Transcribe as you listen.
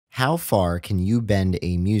How far can you bend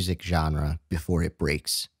a music genre before it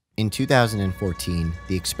breaks? In 2014,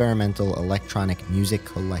 the experimental electronic music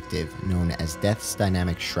collective known as Death's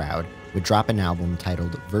Dynamic Shroud would drop an album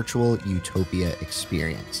titled VIRTUAL Utopia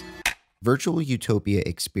Experience. VIRTUAL Utopia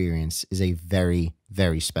Experience is a very,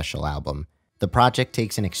 very special album. The project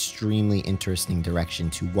takes an extremely interesting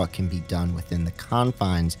direction to what can be done within the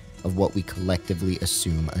confines of what we collectively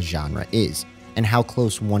assume a genre is, and how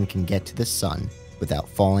close one can get to the sun without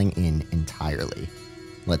falling in entirely.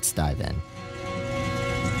 Let's dive in.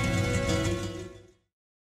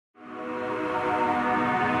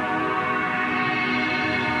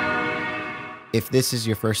 If this is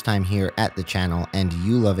your first time here at the channel and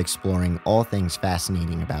you love exploring all things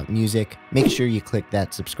fascinating about music, make sure you click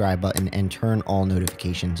that subscribe button and turn all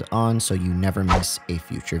notifications on so you never miss a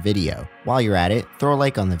future video. While you're at it, throw a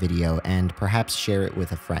like on the video and perhaps share it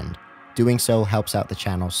with a friend. Doing so helps out the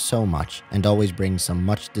channel so much and always brings some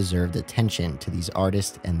much deserved attention to these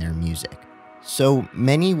artists and their music. So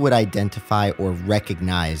many would identify or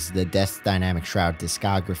recognize the Death's Dynamic Shroud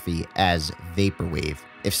discography as vaporwave.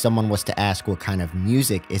 If someone was to ask what kind of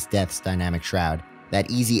music is Death's Dynamic Shroud,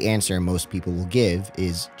 that easy answer most people will give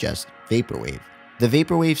is just vaporwave. The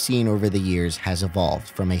vaporwave scene over the years has evolved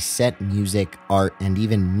from a set music, art, and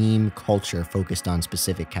even meme culture focused on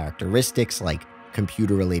specific characteristics like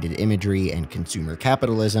computer-related imagery and consumer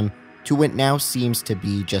capitalism to what now seems to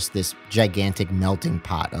be just this gigantic melting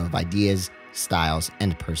pot of ideas, styles,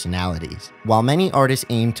 and personalities. While many artists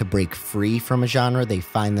aim to break free from a genre they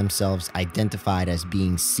find themselves identified as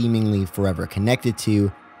being seemingly forever connected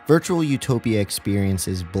to, VIRTUAL Utopia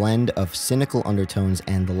Experience's blend of cynical undertones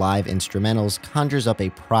and live instrumentals conjures up a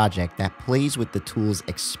project that plays with the tools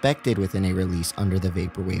expected within a release under the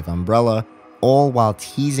vaporwave umbrella, all while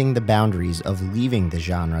teasing the boundaries of leaving the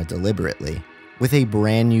genre deliberately. With a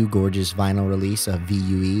brand new gorgeous vinyl release of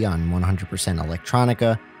VUE on 100%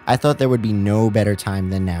 Electronica, I thought there would be no better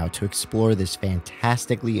time than now to explore this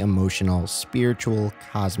fantastically emotional, spiritual,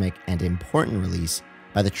 cosmic, and important release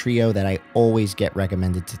by the trio that I always get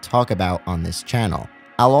recommended to talk about on this channel.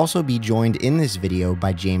 I'll also be joined in this video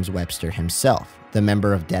by James Webster himself, the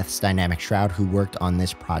member of Death's Dynamic Shroud who worked on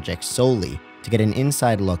this project solely, to get an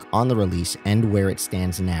inside look on the release and where it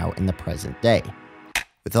stands now in the present day.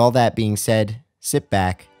 With all that being said, sit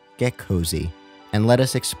back, get cozy, and let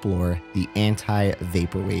us explore the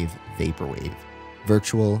anti-vaporwave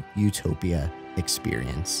VIRTUAL Utopia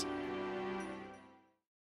Experience.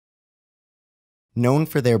 Known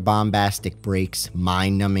for their bombastic breaks,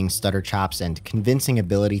 mind-numbing stutter chops, and convincing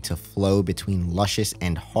ability to flow between luscious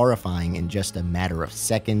and horrifying in just a matter of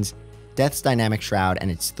seconds, Death's Dynamic Shroud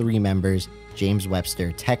and its three members, James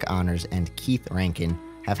Webster, Tech Honors, and Keith Rankin,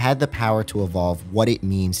 have had the power to evolve what it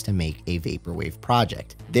means to make a vaporwave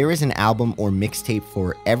project. There is an album or mixtape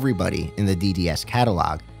for everybody in the DDS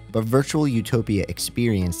catalog, but VIRTUAL Utopia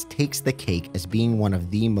Experience takes the cake as being one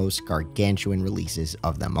of the most gargantuan releases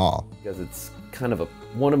of them all. Because it's kind of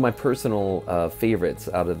one of my personal favorites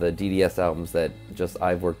out of the DDS albums that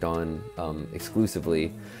I've worked on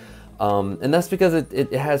exclusively. And that's because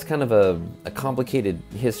it has kind of a complicated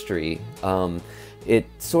history. It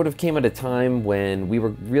sort of came at a time when we were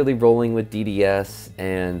really rolling with DDS,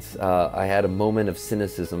 and I had a moment of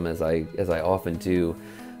cynicism, as I often do,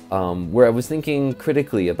 where I was thinking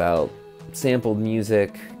critically about sampled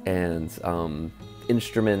music and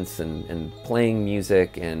instruments and playing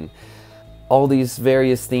music and all these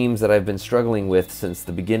various themes that I've been struggling with since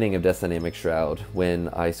the beginning of Death's Dynamic Shroud, when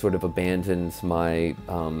I sort of abandoned my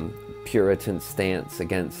Puritan stance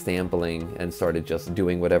against sampling and started just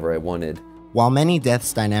doing whatever I wanted. While many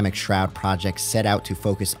Death's Dynamic Shroud projects set out to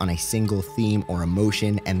focus on a single theme or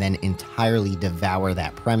emotion and then entirely devour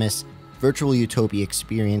that premise, VIRTUAL Utopia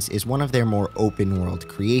Experience is one of their more open-world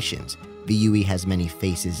creations. VUE has many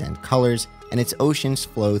faces and colors, and its oceans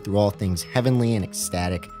flow through all things heavenly and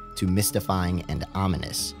ecstatic to mystifying and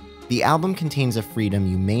ominous. The album contains a freedom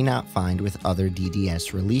you may not find with other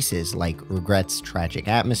DDS releases like Regret's Tragic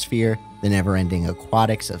Atmosphere, the never-ending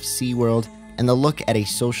aquatics of SeaWorld, and the look at a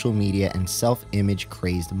social media and self-image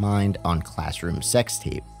crazed mind on Classroom Sex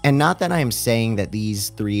Tape. And not that I am saying that these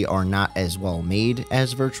three are not as well made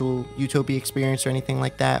as VIRTUAL Utopia Experience or anything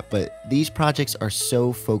like that, but these projects are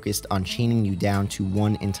so focused on chaining you down to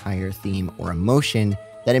one entire theme or emotion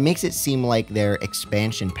that it makes it seem like they're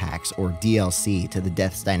expansion packs or DLC to the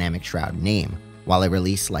Death's Dynamic Shroud name, while a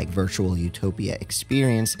release like VIRTUAL Utopia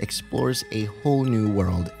Experience explores a whole new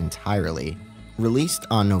world entirely. Released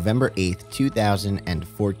on November 8th,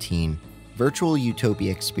 2014, Virtual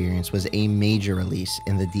Utopia Experience was a major release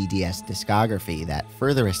in the DDS discography that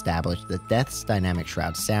further established the Death's dynamic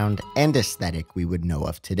shroud sound and aesthetic we would know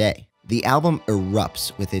of today. The album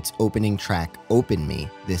erupts with its opening track, Open Me,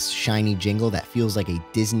 this shiny jingle that feels like a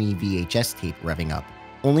Disney VHS tape revving up,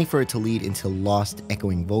 only for it to lead into lost,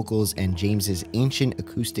 echoing vocals and James's ancient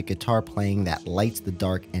acoustic guitar playing that lights the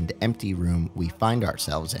dark and empty room we find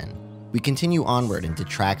ourselves in. We continue onward into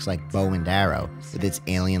tracks like Bow and Arrow, with its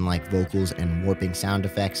alien-like vocals and warping sound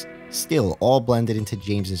effects, still all blended into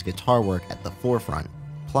James's guitar work at the forefront.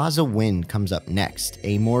 Plaza Wind comes up next,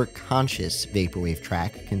 a more conscious vaporwave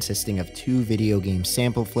track consisting of 2 video game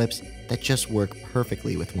sample flips that just work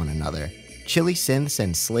perfectly with one another. Chilly synths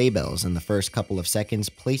and sleigh bells in the first couple of seconds,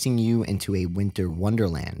 placing you into a winter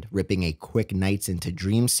wonderland, ripping a quick Nights into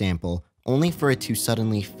Dreams sample, only for it to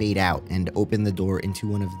suddenly fade out and open the door into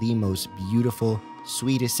one of the most beautiful,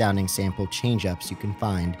 sweetest sounding sample change-ups you can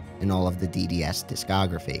find in all of the DDS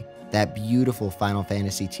discography. That beautiful Final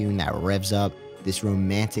Fantasy tune that revs up, this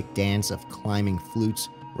romantic dance of climbing flutes,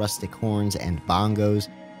 rustic horns, and bongos,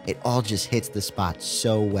 it all just hits the spot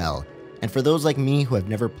so well. And for those like me who have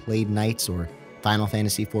never played Nights or Final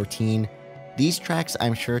Fantasy XIV, these tracks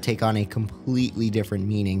I'm sure take on a completely different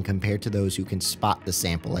meaning compared to those who can spot the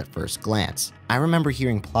sample at first glance. I remember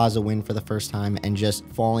hearing Plaza Wind for the first time and just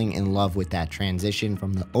falling in love with that transition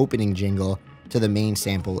from the opening jingle to the main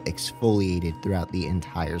sample exfoliated throughout the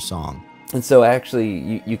entire song. And so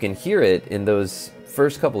actually, you can hear it in those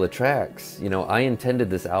first couple of tracks. You know, I intended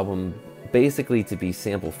this album basically to be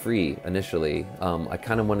sample-free initially. I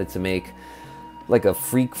kind of wanted to make like a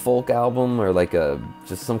freak folk album or like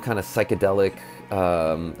just some kind of psychedelic,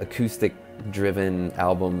 acoustic-driven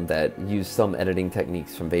album that used some editing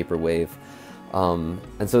techniques from Vaporwave.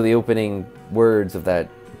 And so the opening words of that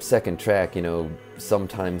second track, you know,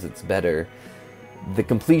 sometimes it's better. The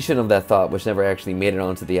completion of that thought, which never actually made it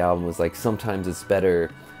onto the album, was like, sometimes it's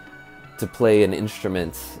better to play an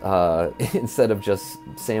instrument instead of just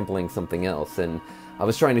sampling something else. And I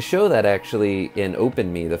was trying to show that actually in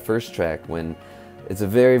Open Me, the first track, when it's a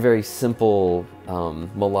very, very simple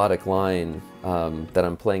melodic line that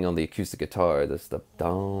I'm playing on the acoustic guitar. This the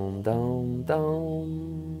dum dum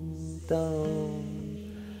dum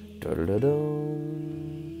dum da da da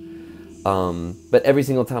dum. But every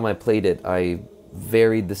single time I played it, I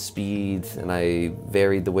varied the speed and I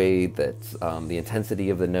varied the way that the intensity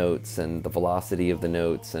of the notes and the velocity of the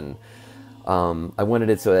notes, and I wanted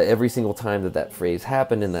it so that every single time that that phrase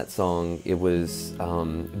happened in that song, it was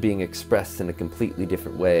being expressed in a completely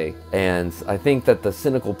different way. And I think that the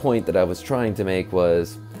cynical point that I was trying to make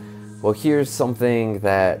was, well, here's something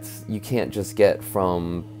that you can't just get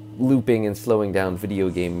from looping and slowing down video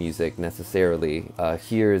game music necessarily.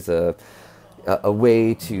 Here's a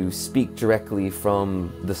way to speak directly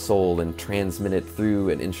from the soul and transmit it through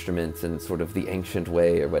an instrument in sort of the ancient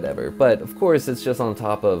way or whatever. But of course, it's just on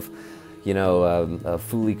top of, you know, a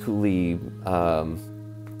fooly-cooly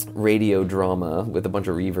radio drama with a bunch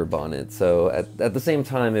of reverb on it. So at the same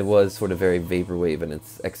time, it was sort of very vaporwave in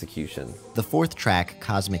its execution. The fourth track,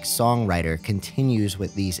 Cosmic Songwriter, continues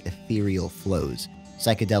with these ethereal flows,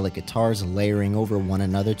 psychedelic guitars layering over one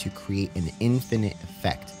another to create an infinite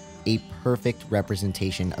effect, a perfect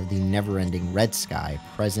representation of the never-ending red sky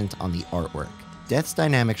present on the artwork. Death's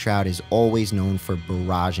dynamic shroud is always known for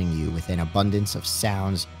barraging you with an abundance of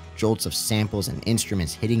sounds, jolts of samples and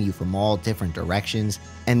instruments hitting you from all different directions,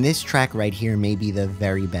 and this track right here may be the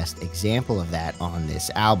very best example of that on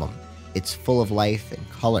this album. It's full of life and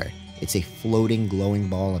color. It's a floating, glowing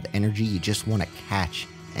ball of energy you just want to catch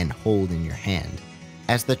and hold in your hand.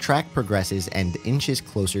 As the track progresses and inches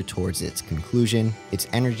closer towards its conclusion, its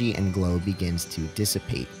energy and glow begins to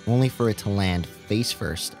dissipate, only for it to land face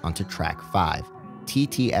first onto track 5,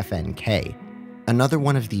 TTFNK, another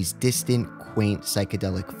one of these distant, quaint,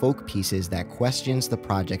 psychedelic folk pieces that questions the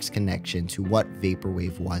project's connection to what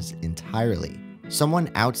Vaporwave was entirely.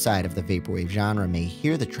 Someone outside of the Vaporwave genre may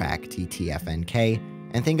hear the track TTFNK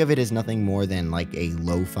and think of it as nothing more than like a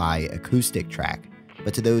lo-fi acoustic track,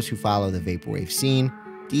 but to those who follow the Vaporwave scene,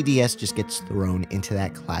 DDS just gets thrown into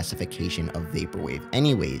that classification of Vaporwave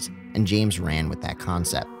anyways, and James ran with that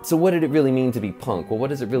concept. So what did it really mean to be punk? Well, what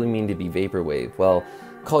does it really mean to be Vaporwave? Well,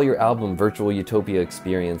 call your album Virtual Utopia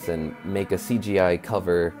Experience and make a CGI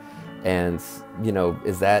cover, and, you know,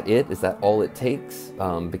 is that it? Is that all it takes?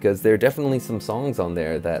 Because there are definitely some songs on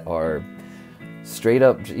there that are straight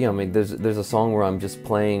up, you know, I mean, there's a song where I'm just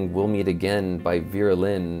playing We'll Meet Again by Vera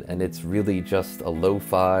Lynn, and it's really just a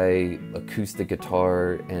lo-fi acoustic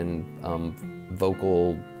guitar and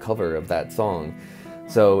vocal cover of that song.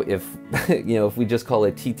 So if, you know, if we just call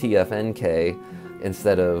it TTFNK,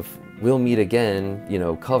 instead of We'll Meet Again, you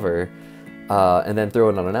know, cover, and then throw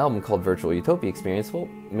it on an album called Virtual Utopia Experience, well,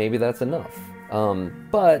 maybe that's enough.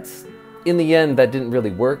 But in the end, that didn't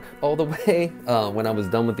really work all the way. When I was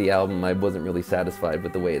done with the album, I wasn't really satisfied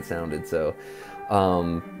with the way it sounded, so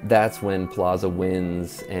that's when Plaza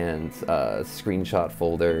Winds and Screenshot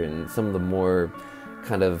Folder and some of the more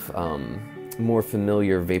kind of more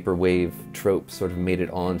familiar vaporwave tropes sort of made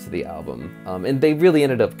it onto the album. And they really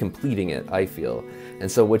ended up completing it, I feel.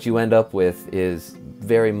 And so what you end up with is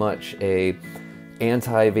very much a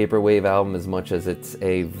anti-vaporwave album as much as it's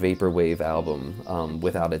a vaporwave album,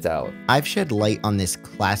 without a doubt. I've shed light on this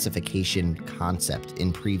classification concept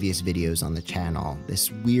in previous videos on the channel,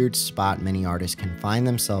 this weird spot many artists can find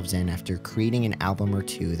themselves in after creating an album or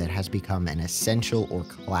two that has become an essential or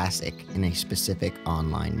classic in a specific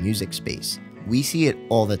online music space. We see it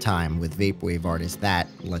all the time with vaporwave artists that,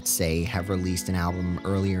 let's say, have released an album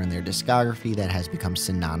earlier in their discography that has become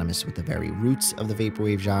synonymous with the very roots of the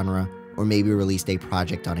vaporwave genre, or maybe released a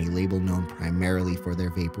project on a label known primarily for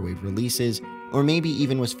their vaporwave releases, or maybe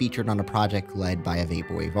even was featured on a project led by a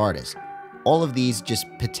vaporwave artist. All of these just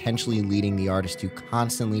potentially leading the artist to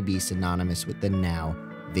constantly be synonymous with the now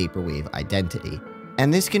vaporwave identity.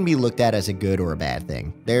 And this can be looked at as a good or a bad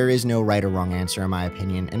thing. There is no right or wrong answer in my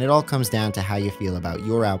opinion, and it all comes down to how you feel about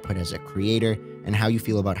your output as a creator and how you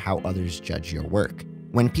feel about how others judge your work.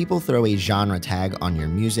 When people throw a genre tag on your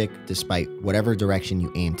music, despite whatever direction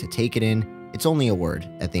you aim to take it in, it's only a word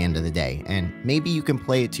at the end of the day, and maybe you can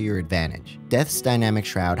play it to your advantage. Death's Dynamic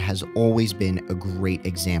Shroud has always been a great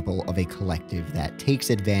example of a collective that takes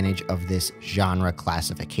advantage of this genre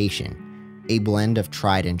classification. A blend of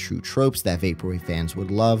tried and true tropes that vaporwave fans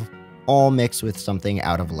would love, all mixed with something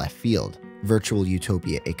out of left field. Virtual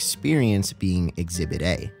Utopia Experience being Exhibit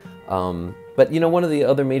A. But you know, one of the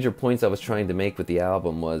other major points I was trying to make with the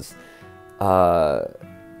album was how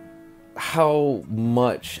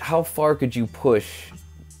far could you push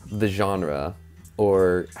the genre,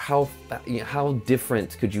 or how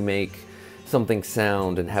different could you make something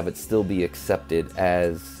sound and have it still be accepted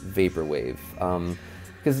as vaporwave?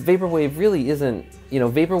 Because vaporwave really isn't, you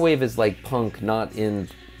know, vaporwave is like punk, not in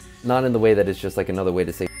the way that it's just like another way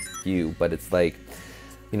to say F you, but it's like,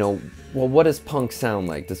 you know, well, what does punk sound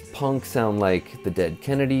like? Does punk sound like the Dead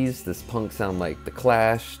Kennedys? Does punk sound like The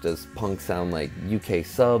Clash? Does punk sound like UK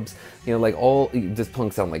Subs? You know, like does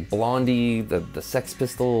punk sound like Blondie, the Sex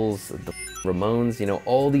Pistols, the Ramones? You know,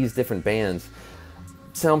 all these different bands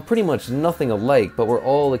sound pretty much nothing alike, but we're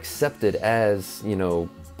all accepted as, you know,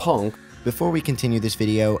 punk. Before we continue this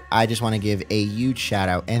video, I just want to give a huge shout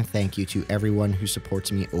out and thank you to everyone who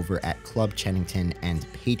supports me over at Club Chennington and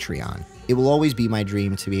Patreon. It will always be my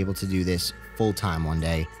dream to be able to do this full-time one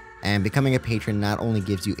day, and becoming a patron not only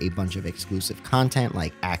gives you a bunch of exclusive content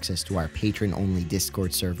like access to our patron-only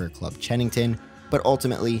Discord server Club Chennington, but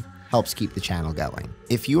ultimately helps keep the channel going.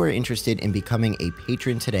 If you are interested in becoming a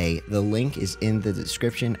patron today, the link is in the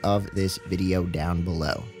description of this video down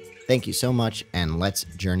below. Thank you so much, and let's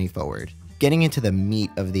journey forward. Getting into the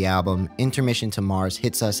meat of the album, Intermission to Mars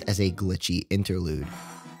hits us as a glitchy interlude.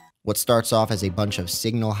 What starts off as a bunch of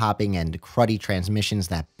signal hopping and cruddy transmissions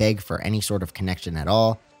that beg for any sort of connection at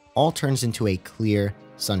all turns into a clear,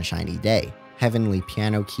 sunshiny day. Heavenly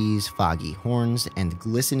piano keys, foggy horns, and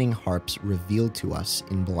glistening harps revealed to us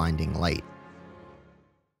in blinding light.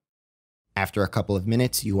 After a couple of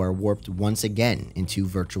minutes, you are warped once again into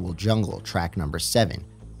Virtual Jungle, track number 7.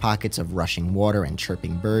 Pockets of rushing water and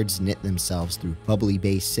chirping birds knit themselves through bubbly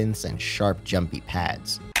bass synths and sharp, jumpy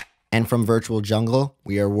pads. And from Virtual Jungle,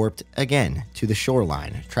 we are warped again to The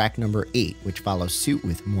Shoreline, track number 8, which follows suit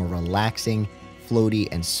with more relaxing, floaty,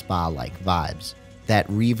 and spa-like vibes. That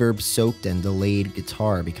reverb-soaked and delayed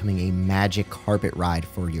guitar becoming a magic carpet ride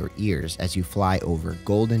for your ears as you fly over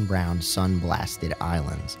golden brown sun-blasted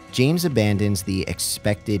islands. James abandons the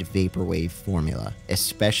expected vaporwave formula,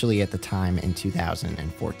 especially at the time in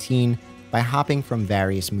 2014, by hopping from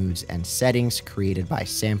various moods and settings created by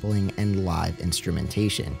sampling and live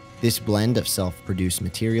instrumentation. This blend of self-produced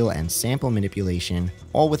material and sample manipulation,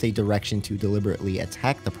 all with a direction to deliberately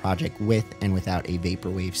attack the project with and without a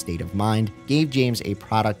vaporwave state of mind, gave James a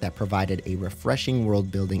product that provided a refreshing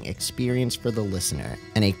world-building experience for the listener,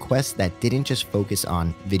 and a quest that didn't just focus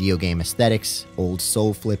on video game aesthetics, old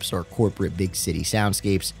soul flips, or corporate big city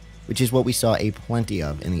soundscapes, which is what we saw a plenty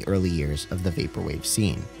of in the early years of the vaporwave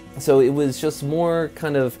scene. So it was just more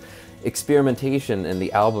kind of experimentation, and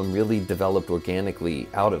the album really developed organically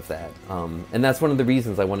out of that. And that's one of the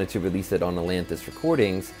reasons I wanted to release it on Atlantis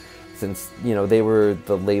Recordings, since, you know, they were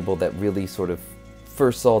the label that really sort of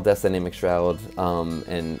first saw Death's Dynamic Shroud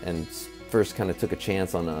and first kind of took a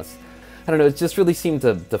chance on us. I don't know, it just really seemed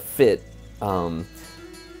to fit on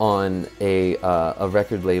a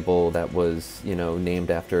record label that was, you know,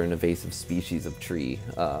 named after an invasive species of tree.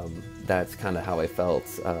 That's kind of how I felt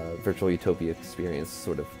Virtual Utopia Experience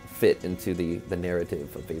sort of fit into the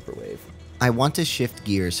narrative of Vaporwave. I want to shift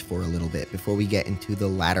gears for a little bit before we get into the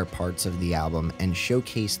latter parts of the album and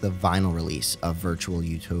showcase the vinyl release of Virtual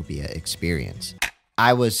Utopia Experience.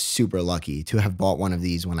 I was super lucky to have bought one of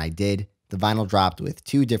these when I did. The vinyl dropped with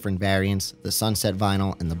 2 different variants, the Sunset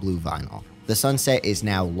vinyl and the Blue vinyl. The Sunset is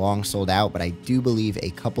now long sold out, but I do believe a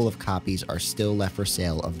couple of copies are still left for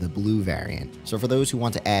sale of the Blue variant. So for those who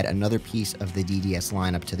want to add another piece of the DDS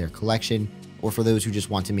lineup to their collection, or for those who just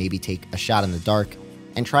want to maybe take a shot in the dark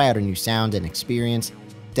and try out a new sound and experience,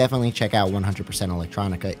 definitely check out 100%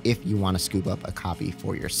 Electronica if you want to scoop up a copy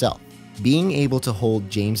for yourself. Being able to hold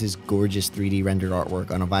James's gorgeous 3D rendered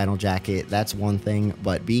artwork on a vinyl jacket, that's one thing,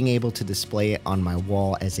 but being able to display it on my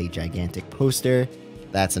wall as a gigantic poster,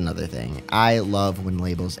 that's another thing. I love when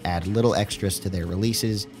labels add little extras to their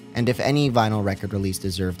releases, and if any vinyl record release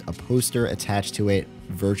deserved a poster attached to it,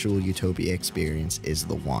 Virtual Utopia Experience is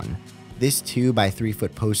the one. This 2 by 3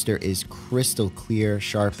 foot poster is crystal clear,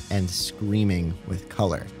 sharp, and screaming with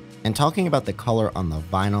color. And talking about the color on the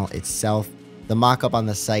vinyl itself, the mock-up on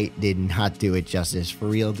the site did not do it justice. For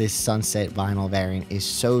real, this Sunset vinyl variant is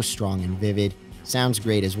so strong and vivid, sounds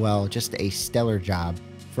great as well, just a stellar job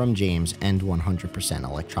from James and 100%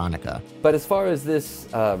 Electronica. But as far as this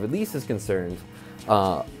release is concerned,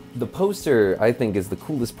 the poster, I think, is the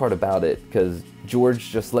coolest part about it, because George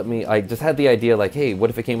just let me, I just had the idea like, hey, what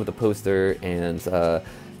if it came with a poster? And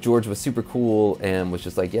George was super cool and was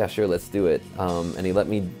just like, yeah, sure, let's do it. And he let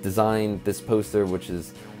me design this poster, which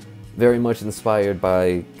is very much inspired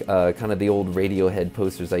by kind of the old Radiohead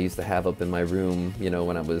posters I used to have up in my room, you know,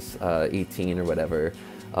 when I was 18 or whatever.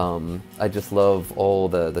 I just love all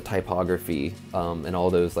the typography and all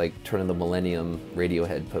those like Turn of the Millennium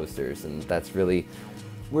Radiohead posters, and that's really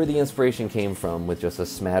where the inspiration came from, with just a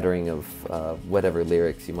smattering of whatever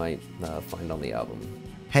lyrics you might find on the album.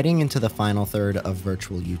 Heading into the final third of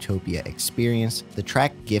Virtual Utopia Experience, the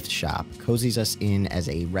track Gift Shop cozies us in as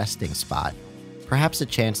a resting spot, perhaps a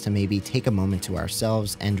chance to maybe take a moment to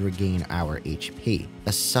ourselves and regain our HP.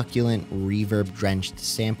 A succulent, reverb-drenched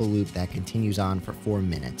sample loop that continues on for 4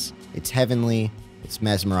 minutes. It's heavenly, it's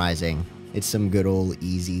mesmerizing, it's some good old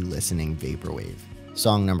easy listening vaporwave.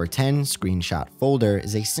 Song number 10, Screenshot Folder,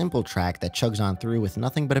 is a simple track that chugs on through with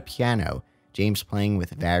nothing but a piano. James playing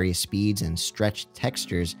with various speeds and stretched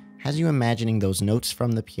textures has you imagining those notes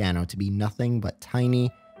from the piano to be nothing but tiny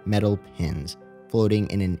metal pins floating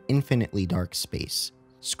in an infinitely dark space.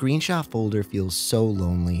 Screenshot Folder feels so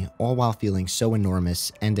lonely, all while feeling so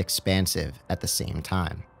enormous and expansive at the same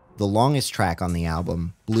time. The longest track on the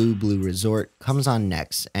album, Blue Blue Resort, comes on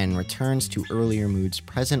next and returns to earlier moods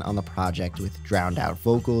present on the project with drowned out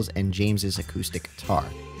vocals and James's acoustic guitar.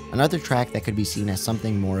 Another track that could be seen as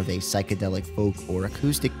something more of a psychedelic folk or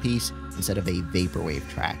acoustic piece instead of a vaporwave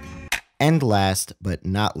track. And last but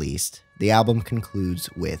not least, the album concludes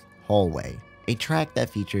with Hallway, a track that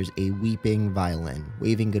features a weeping violin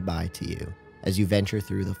waving goodbye to you as you venture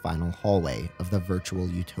through the final hallway of the Virtual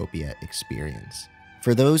Utopia Experience.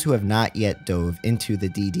 For those who have not yet dove into the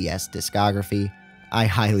DDS discography, I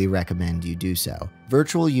highly recommend you do so.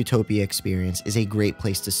 Virtual Utopia Experience is a great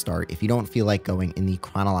place to start if you don't feel like going in the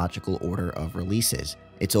chronological order of releases.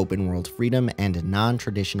 Its open world freedom and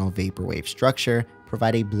non-traditional vaporwave structure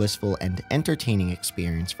provide a blissful and entertaining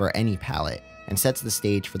experience for any palette, and sets the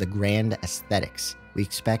stage for the grand aesthetics we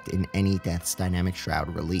expect in any Death's Dynamic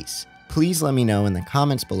Shroud release. Please let me know in the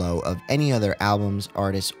comments below of any other albums,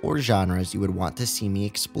 artists, or genres you would want to see me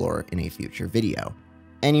explore in a future video.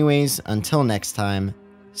 Anyways, until next time,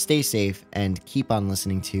 stay safe and keep on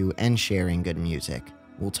listening to and sharing good music.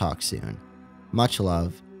 We'll talk soon. Much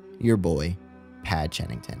love, your boy,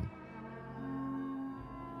 Chennington.